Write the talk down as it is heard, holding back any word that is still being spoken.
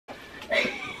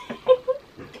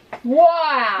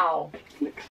Wow!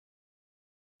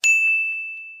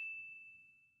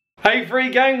 Hey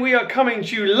Freegang, we are coming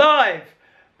to you live,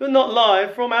 but not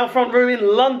live, from our front room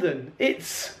in London. I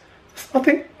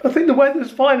think the weather's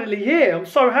finally here. I'm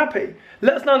so happy.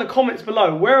 Let us know in the comments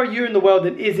below, where are you in the world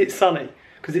and is it sunny?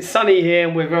 Because it's sunny here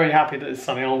and we're very happy that it's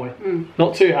sunny, aren't we?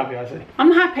 Not too happy, I see.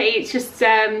 I'm happy, it's just...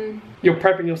 You're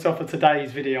prepping yourself for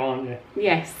today's video, aren't you?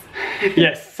 Yes.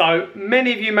 Yes, so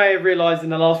many of you may have realised in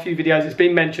the last few videos it's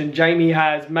been mentioned, Jamie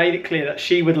has made it clear that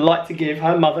she would like to give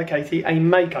her mother, Katie, a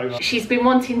makeover. She's been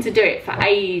wanting to do it for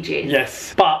ages.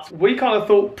 Yes, but we kind of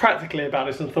thought practically about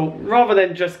this and thought, rather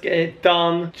than just get it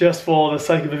done just for the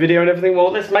sake of the video and everything,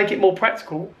 well, let's make it more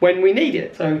practical when we need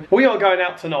it. So we are going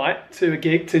out tonight to a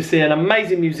gig to see an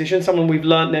amazing musician, someone we've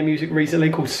learnt their music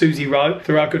recently, called Susie Rowe,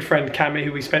 through our good friend Cammy,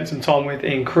 who we spent some time with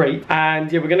in Crete.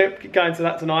 And yeah, we're going to go into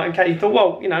that tonight, and Katie thought,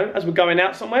 well, you know, as we're going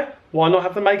out somewhere, why not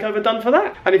have the makeover done for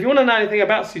that? And if you want to know anything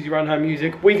about Susie Rowe and her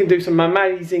music, we can do some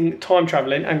amazing time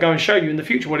travelling and go and show you in the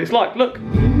future what it's like. Look.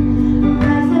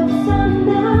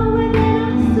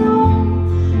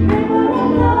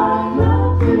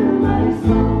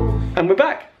 And we're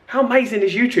back. How amazing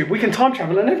is YouTube? We can time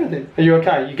travel and everything. Are you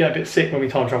okay? You get a bit sick when we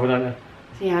time travel, don't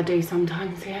you? Yeah, I do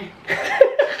sometimes, yeah.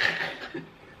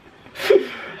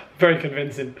 Very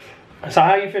convincing. So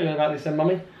how are you feeling about this then,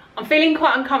 Mummy? I'm feeling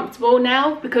quite uncomfortable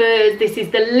now because this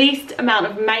is the least amount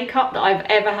of makeup that I've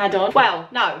ever had on. Well,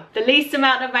 no, the least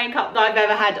amount of makeup that I've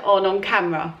ever had on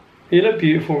camera. You look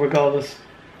beautiful regardless.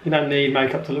 You don't need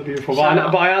makeup to look beautiful.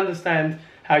 But I understand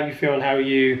how you feel and how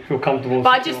you feel comfortable. But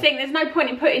I just think there's no point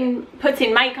in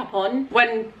putting makeup on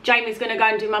when Jamie's going to go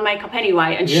and do my makeup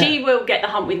anyway, and she will get the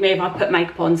hump with me if I put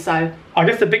makeup on, so... I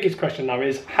guess the biggest question though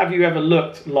is, have you ever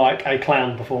looked like a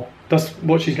clown before? That's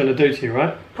what she's going to do to you,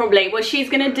 right? Probably. Well, she's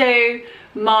going to do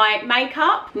my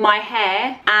makeup, my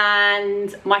hair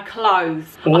and my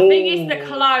clothes. I think it's the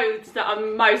clothes that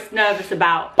I'm most nervous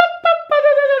about.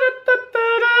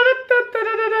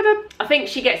 I think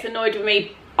she gets annoyed with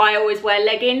me. I always wear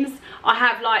leggings. I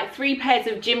have like 3 pairs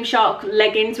of Gymshark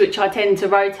leggings which I tend to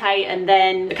rotate, and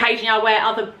then occasionally I wear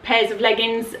other pairs of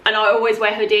leggings, and I always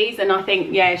wear hoodies, and I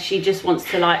think, yeah, she just wants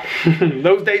to like...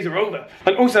 Those days are over.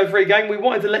 And also, Freegang, we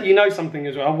wanted to let you know something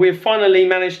as well. We've finally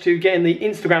managed to get in the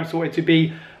Instagram sorted to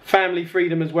be family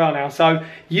freedom as well now. So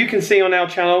you can see on our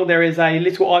channel there is a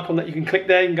little icon that you can click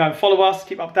there. You can go and follow us,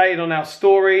 keep updated on our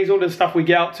stories, all the stuff we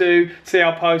get up to, see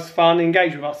our posts, fun,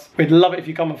 engage with us. We'd love it if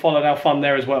you come and follow our fun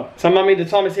there as well. So Mummy, the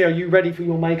time is here. Are you ready for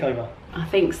your makeover? I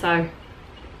think so.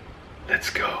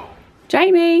 Let's go.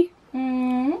 Jamie,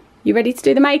 you ready to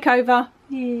do the makeover?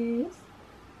 Yes.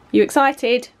 You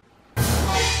excited?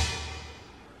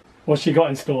 What's she got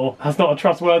in store? That's not a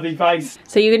trustworthy face.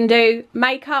 So you're going to do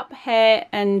makeup, hair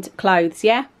and clothes,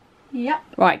 yeah? Yep.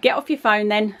 Right, get off your phone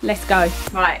then. Let's go.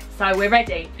 Right, so we're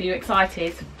ready. Are you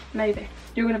excited? Maybe.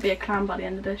 You're going to be a clown by the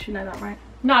end of this, you know that, right?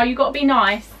 No, you've got to be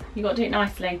nice. You've got to do it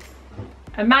nicely.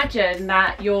 Imagine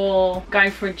that you're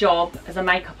going for a job as a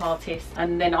makeup artist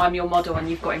and then I'm your model and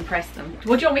you've got to impress them.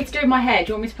 What do you want me to do with my hair? Do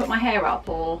you want me to put my hair up,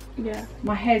 or...? Yeah.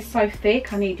 My hair's so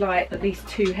thick, I need like at least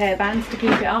 2 hair bands to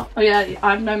keep it up. Oh yeah,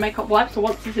 I have no makeup wipes, so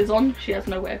once this is on, she has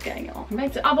no way of getting it off.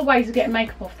 There's other ways of getting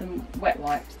makeup off than wet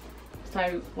wipes.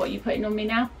 So what are you putting on me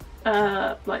now?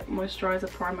 Like moisturiser,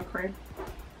 primer, cream.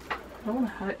 I don't want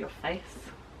to hurt your face.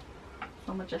 So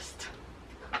I'm gonna just...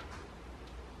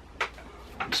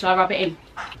 Should I rub it in?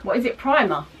 What is it,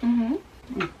 primer? I'm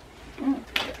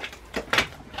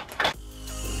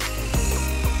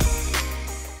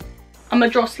gonna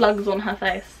draw slugs on her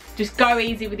face. Just go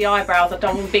easy with the eyebrows. I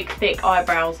don't want big thick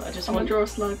eyebrows. I just want to draw a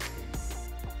slug.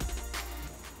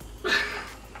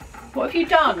 What have you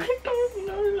done? I don't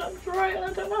know, that's right.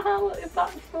 I don't know how, if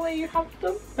that's the way you have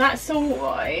them. That's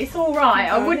all, it's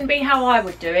alright. I wouldn't be how I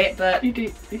would do it, but... You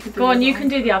can do go on, you can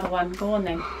do the other one. Go on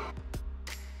then.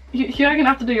 You're gonna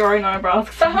have to do your own eyebrows.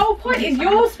 The whole point is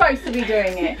you're supposed to be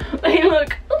doing it. They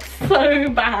look so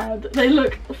bad. They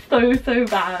look so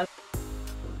bad.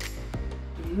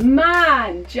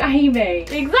 Man, Jamie.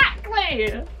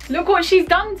 Exactly. Look what she's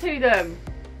done to them.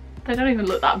 They don't even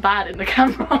look that bad in the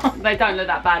camera. They don't look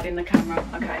that bad in the camera.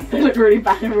 Okay. They look really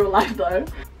bad in real life though.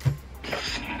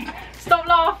 Stop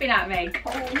laughing at me.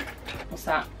 Oh. What's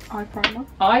that? Eye primer.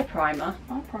 Eye primer?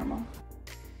 Eye primer.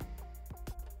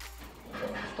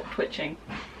 Stop twitching.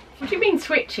 What do you mean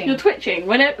twitching? You're twitching.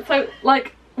 So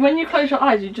like when you close your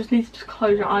eyes, you just need to just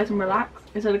close your eyes and relax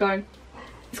instead of going.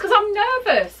 It's because I'm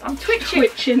nervous. I'm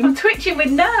twitching. I'm twitching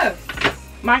with nerves.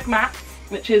 Mag Mats,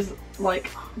 which is like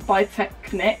by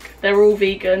Technic. They're all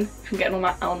vegan. You can get them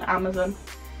on Amazon.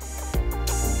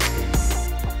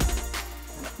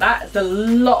 That's a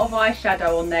lot of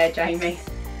eyeshadow on there, Jamie.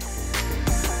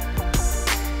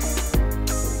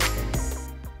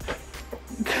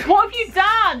 What have you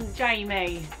done,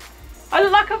 Jamie? I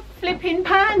look like a flipping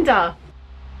panda.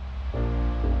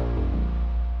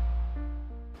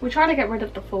 We're trying to get rid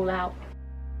of the fallout.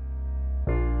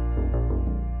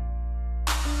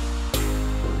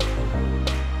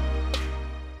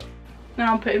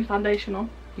 Now I'm putting foundation on.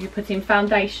 You're putting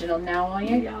foundation on now, are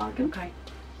you? Yeah, okay.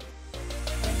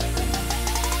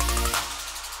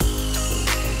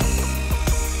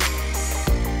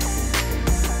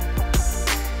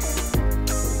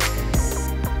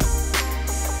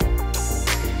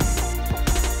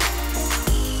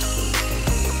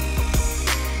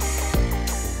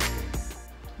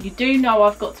 You do know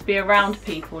I've got to be around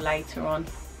people later on.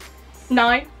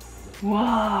 No.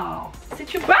 Wow.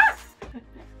 Sit your back.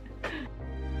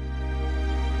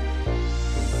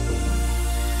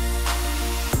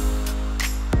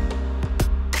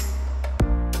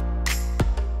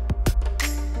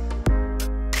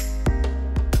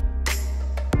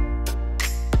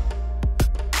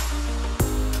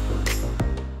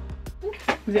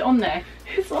 Is it on there?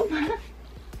 It's on there.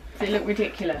 Does it look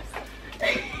ridiculous?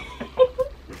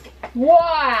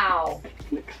 Wow!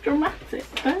 Looks dramatic,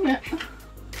 don't it?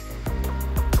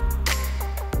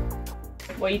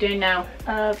 What are you doing now?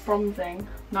 Bronzing.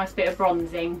 Nice bit of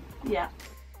bronzing. Yeah.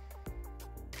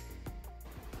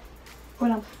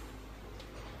 Well done.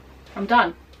 I'm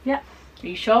done? Yeah. Are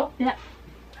you sure? Yeah.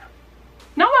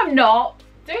 No, I'm not.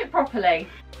 Do it properly.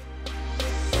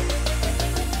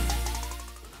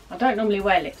 I don't normally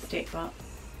wear lipstick, but...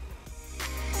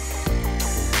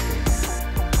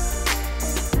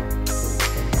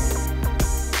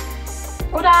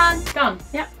 All done. Done?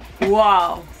 Yep.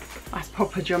 Wow, that's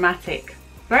proper dramatic.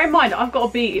 Bear in mind, I've got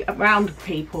to be around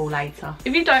people later.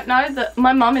 If you don't know that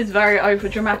my mum is very over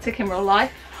dramatic in real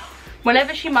life,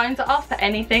 whenever she moans at us for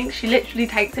anything, she literally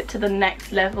takes it to the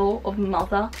next level of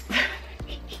mother.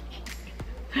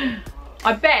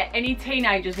 I bet any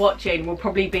teenagers watching will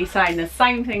probably be saying the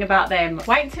same thing about them.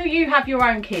 Wait until you have your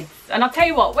own kids. And I'll tell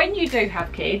you what, when you do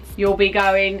have kids, you'll be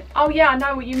going, oh yeah, I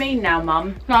know what you mean now,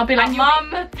 Mum. And I'll be like,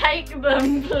 Mum, take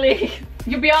them, please.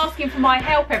 You'll be asking for my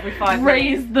help every 5 minutes.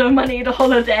 Raise them, I need a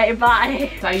holiday,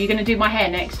 bye. So you're going to do my hair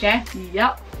next, yeah?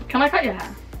 Yep. Can I cut your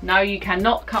hair? No, you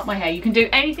cannot cut my hair. You can do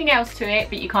anything else to it,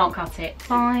 but you can't cut it.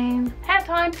 Fine. Hair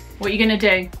time. What are you going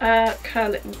to do?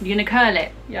 Curl it. You're going to curl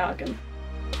it? Yeah, I can.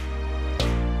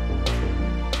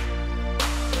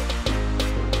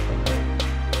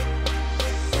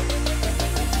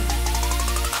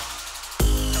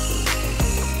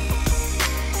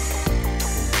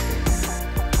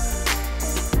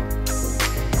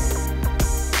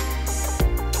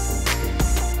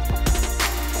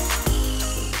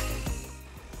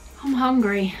 I'm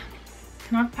hungry.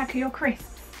 Can I have a pack of your crisps?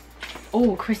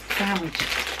 Oh, a crisp sandwich.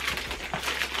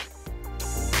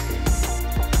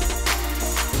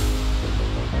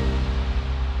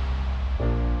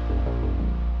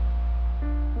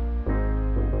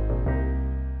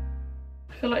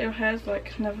 I feel like your hair's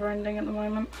like never ending at the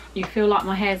moment. You feel like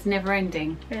my hair's never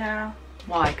ending? Yeah.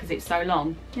 Why? Because it's so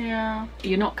long? Yeah.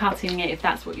 You're not cutting it if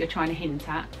that's what you're trying to hint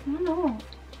at. No.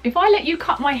 If I let you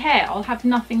cut my hair, I'll have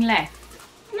nothing left.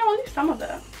 No, I'll leave some of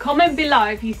it. Comment below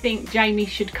if you think Jamie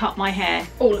should cut my hair.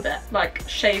 All of it, like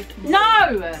shaved.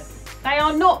 No! They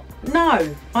are not,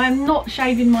 no. I am not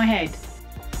shaving my head.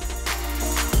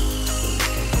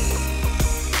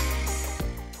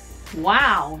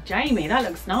 Wow, Jamie, that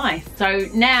looks nice. So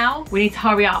now we need to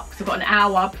hurry up because I've got an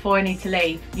hour before I need to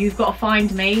leave. You've got to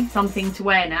find me something to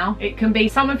wear now. It can be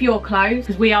some of your clothes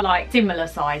because we are like similar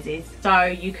sizes. So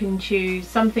you can choose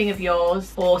something of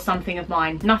yours or something of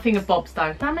mine. Nothing of Bob's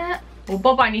though. Damn it. Well,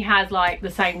 Bob only has like the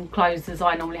same clothes as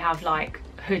I normally have, like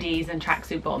hoodies and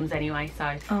tracksuit bottoms anyway,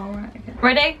 so. Oh, right, okay.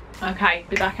 Ready? Okay.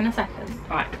 Be back in a second.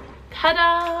 Right.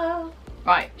 Ta-da!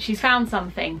 Right, she's found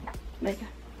something. There you go.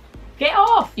 Get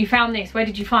off! You found this. Where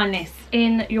did you find this?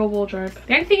 In your wardrobe.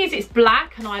 The only thing is it's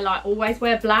black and I like always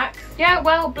wear black. Yeah,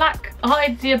 well, black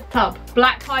hides your tub.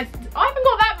 Black hides. I haven't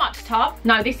got that much tub.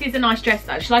 No, this is a nice dress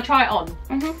though. Shall I try it on?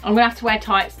 Mm-hmm. I'm gonna have to wear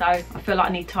tights though. I feel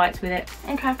like I need tights with it.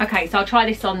 Okay. Okay, so I'll try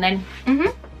this on then.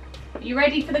 Mm-hmm. You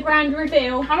ready for the grand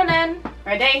reveal? Come on in.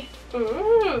 Ready?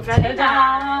 Ooh, very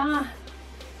nice.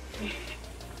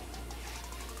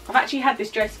 I've actually had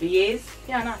this dress for years.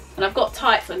 Yeah, I know. And I've got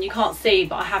tights on, you can't see,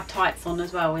 but I have tights on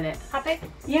as well with it. Happy?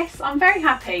 Yes, I'm very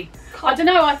happy. I don't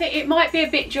know, I think it might be a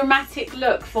bit dramatic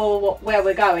look for where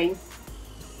we're going.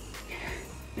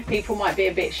 People might be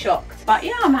a bit shocked. But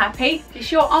yeah, I'm happy.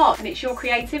 It's your art and it's your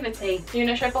creativity. You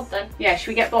gonna show Bob then? Yeah, should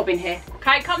we get Bob in here?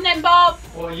 Okay, come then, Bob.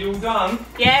 Well, are you all done?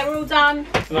 Yeah, we're all done.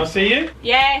 Can I see you?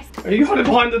 Yes. Are you hiding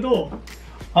behind the door?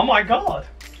 Oh my god.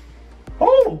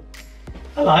 Oh!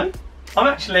 Hello.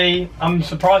 I'm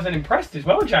surprised and impressed as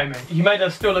well, Jamie. You made her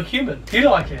still look human. Do you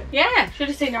like it? Yeah, should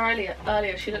have seen her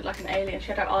earlier. She looked like an alien. She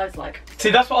had her eyes like... See,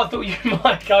 that's what I thought you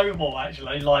might go for,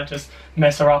 actually. Like, just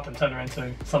mess her up and turn her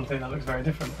into something that looks very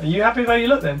different. Are you happy with how you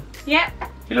look then? Yeah.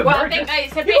 You look well, very I think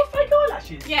it's a bit... You got fake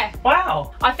eyelashes? Yeah.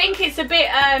 Wow. I think it's a bit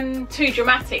too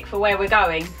dramatic for where we're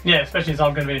going. Yeah, especially as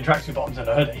I'm going to be in tracksuit bottoms and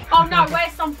a hoodie. Oh no, wear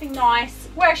something nice.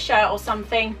 Wear a shirt or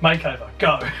something. Makeover,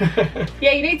 go.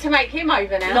 Yeah, you need to make him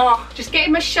over now. No. Just get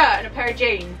him a shirt and a pair of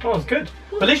jeans. Oh, that's good.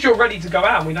 But at least you're ready to go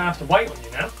out and we don't have to wait on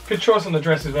you now. Good choice on the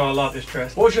dress as well. I like this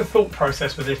dress. What was your thought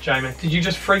process with this, Jamie? Did you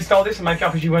just freestyle this and make it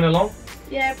up as you went along?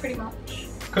 Yeah, pretty much.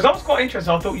 Because I was quite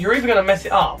interested. I thought you're either going to mess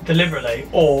it up deliberately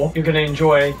or you're going to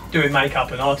enjoy doing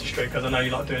makeup and artistry, because I know you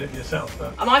like doing it for yourself.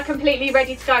 But... Am I completely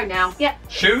ready to go now? Yeah.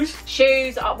 Shoes?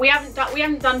 Shoes. We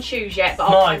haven't done shoes yet, but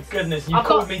my goodness, you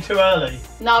called me too early.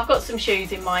 No, I've got some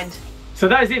shoes in mind. So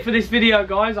that is it for this video,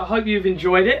 guys. I hope you've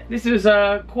enjoyed it. This was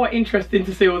quite interesting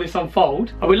to see all this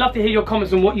unfold. I would love to hear your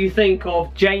comments on what you think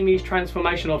of Jamie's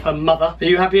transformation of her mother. Are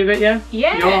you happy with it, yeah?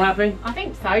 Yeah. You're all happy? I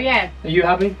think so, yeah. Are you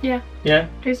happy? Yeah. Yeah?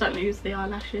 Please don't lose the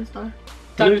eyelashes though.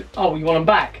 Oh, you want them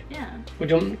back? Yeah.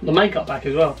 Would you want the makeup back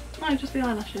as well? No, just the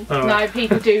eyelashes. Oh, right. No,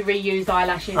 people do reuse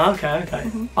eyelashes. Okay.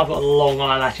 I've got long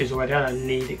eyelashes already. I don't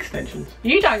need extensions.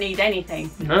 You don't need anything.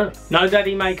 No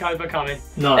daddy makeover coming.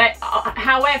 No.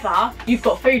 However, you've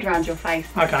got food around your face.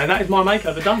 Okay, that is my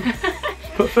makeover done.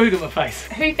 Put food on my face.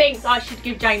 Who thinks I should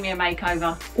give Jamie a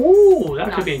makeover? Ooh,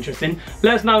 that could be interesting.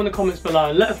 Let us know in the comments below,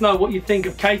 and let us know what you think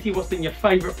of Katie. What's been your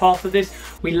favourite part of this?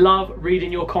 We love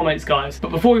reading your comments, guys. But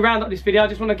before we round up this video, I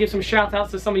just want to give some shout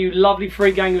outs to some of you lovely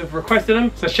Freegang who have requested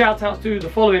them. So shout outs to the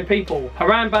following people: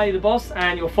 Harambe the boss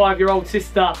and your 5-year-old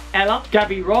sister Ella,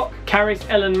 Gabby Rock, Caris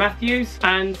Ellen Matthews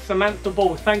and Samantha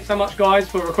Ball. Thanks so much, guys,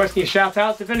 for requesting your shout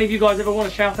outs. If any of you guys ever want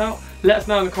a shout out, let us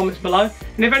know in the comments below.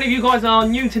 And if any of you guys are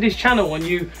new to this channel and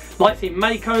you like seeing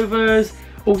makeovers,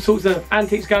 all sorts of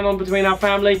antics going on between our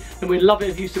family, then we'd love it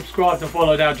if you subscribed and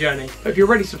followed our journey. But if you're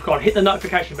already subscribed, hit the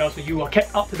notification bell so you are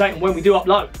kept up to date on when we do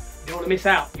upload. You don't want to miss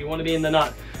out. You want to be in the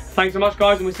know. Thanks so much,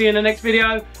 guys, and we'll see you in the next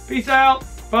video. Peace out.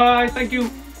 Bye. Thank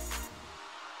you.